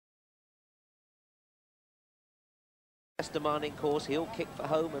demanding course, he'll kick for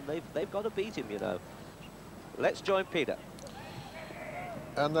home, and they've got to beat him, you know. Let's join Peter.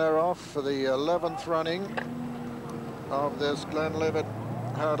 And they're off for the 11th running of this Glenlivet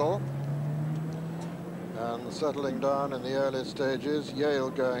hurdle. And settling down in the early stages,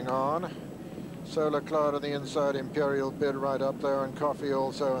 Yale going on. Solar Cloud on the inside, Imperial Bid right up there, and Coffee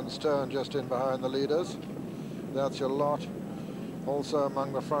also, and Stern just in behind the leaders. That's your lot. Also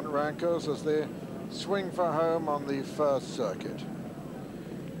among the front rankers as they swing for home on the first circuit.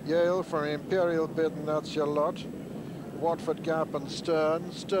 Yale from Imperial Bid, and that's your lot. Watford Gap and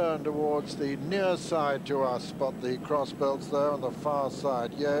Stern. Stern towards the near side to us, spot the cross belts there on the far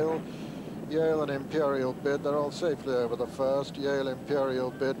side. Yale and Imperial Bid, they're all safely over the first. Yale,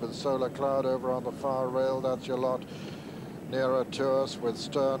 Imperial Bid with Solar Cloud over on the far rail, that's your lot. Nearer to us with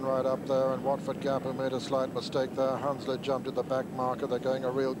Stern right up there, and Watford Gap, who made a slight mistake there. Hunslet jumped at the back marker. They're going a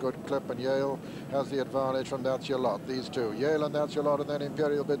real good clip, and Yale has the advantage from That's Your Lot. These two, Yale and That's Your Lot, and then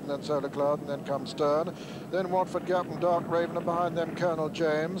Imperial Bid, and then Solar Cloud, and then comes Stern. Then Watford Gap and Dark Raven, and behind them Colonel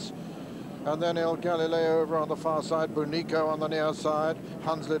James. And then El Galileo over on the far side, Brunico on the near side.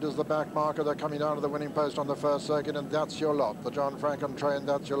 Hunslet is the back marker. They're coming down to the winning post on the first circuit, and That's Your Lot. The John Franken train,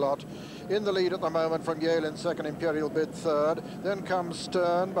 That's Your Lot. In the lead at the moment from Yale in second, Imperial Bid third. Then comes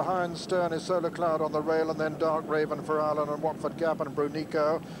Stern. Behind Stern is Solar Cloud on the rail, and then Dark Raven for Allen and Watford Gap and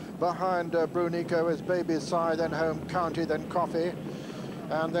Brunico. Behind Brunico is Baby Sigh, then Home County, then Coffee.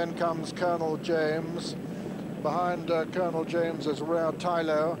 And then comes Colonel James. Behind Colonel James is Rare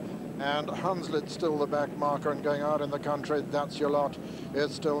Tylo. And Hunslet still the back marker and going out in the country. That's Your Lot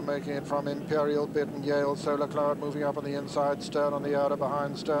is still making it from Imperial Bid and Yale. Solar Cloud moving up on the inside. Stern on the outer.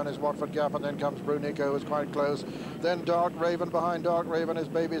 Behind Stern is Watford Gap, and then comes Brunico, who's quite close. Then Dark Raven. Behind Dark Raven is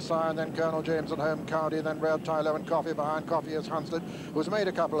Baby Sigh, and then Colonel James and Home County. Then Red Tylo and Coffee. Behind Coffee is Hunslet, who's made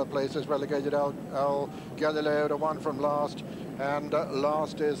a couple of places, relegated El Galileo to one from last. And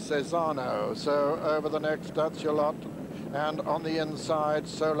last is Cesano. So over the next, That's Your Lot. And on the inside,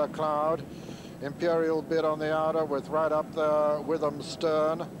 Solar Cloud. Imperial Bid on the outer with right up there with them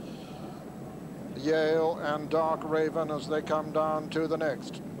Stern, Yale and Dark Raven as they come down to the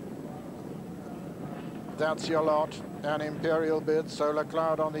next. That's Your Lot and Imperial Bid. Solar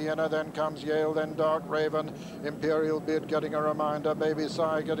Cloud on the inner, then comes Yale, then Dark Raven. Imperial Bid getting a reminder. Baby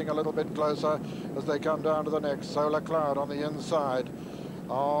Sigh getting a little bit closer as they come down to the next. Solar Cloud on the inside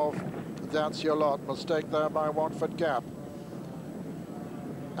of That's Your Lot. Mistake there by Watford Gap.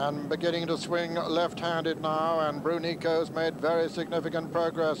 And beginning to swing left-handed now, and Brunico's made very significant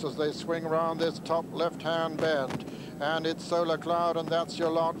progress as they swing around this top left-hand bend. And it's Solar Cloud, and That's Your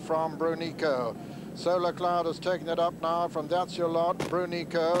Lot from Brunico. Solar Cloud has taken it up now from That's Your Lot,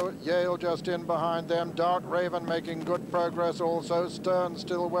 Brunico, Yale just in behind them, Dark Raven making good progress also, Stern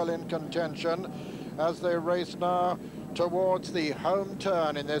still well in contention as they race now towards the home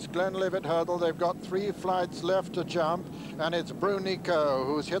turn in this Glenlivet hurdle. They've got 3 flights left to jump, and it's Brunico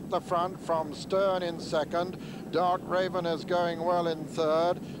who's hit the front from Stern in second. Dark Raven is going well in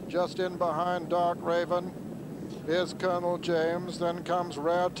third. Just in behind Dark Raven is Colonel James. Then comes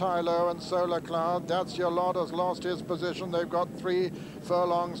Rare Tylo and Solar Cloud. That's Your Lot has lost his position. They've got 3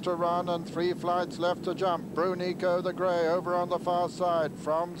 furlongs to run and 3 flights left to jump. Brunico the grey over on the far side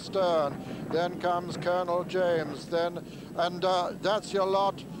from Stern. Then comes Colonel James. That's Your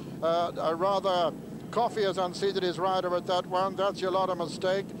Lot. Coffee has unseated his rider at that one. That's Your Lot, a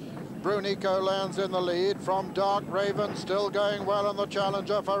mistake. Brunico lands in the lead from Dark Raven, still going well in the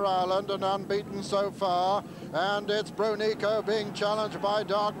challenger for Ireland and unbeaten so far. And it's Brunico being challenged by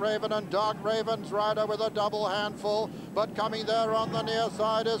Dark Raven, and Dark Raven's rider with a double handful. But coming there on the near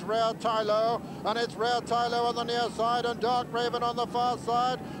side is Rare Tylo, and it's Rare Tylo on the near side and Dark Raven on the far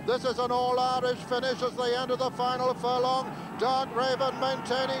side. This is an all-Irish finish as they enter the final furlong. Dark Raven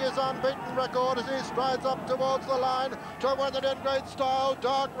maintaining his unbeaten record as he strides up towards the line to win it in great style.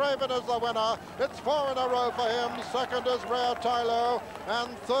 Dark Raven is the winner. It's 4 in a row for him. Second is Rare Tylo,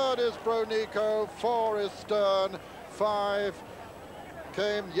 and third is Brunico. 4 is Stern. 5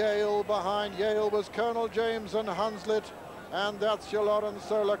 came Yale. Behind Yale was Colonel James and Hunslet, and That's Your Lot and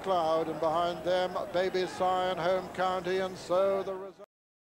Solar Cloud. And behind them, Baby Sigh and Home County, and so the result.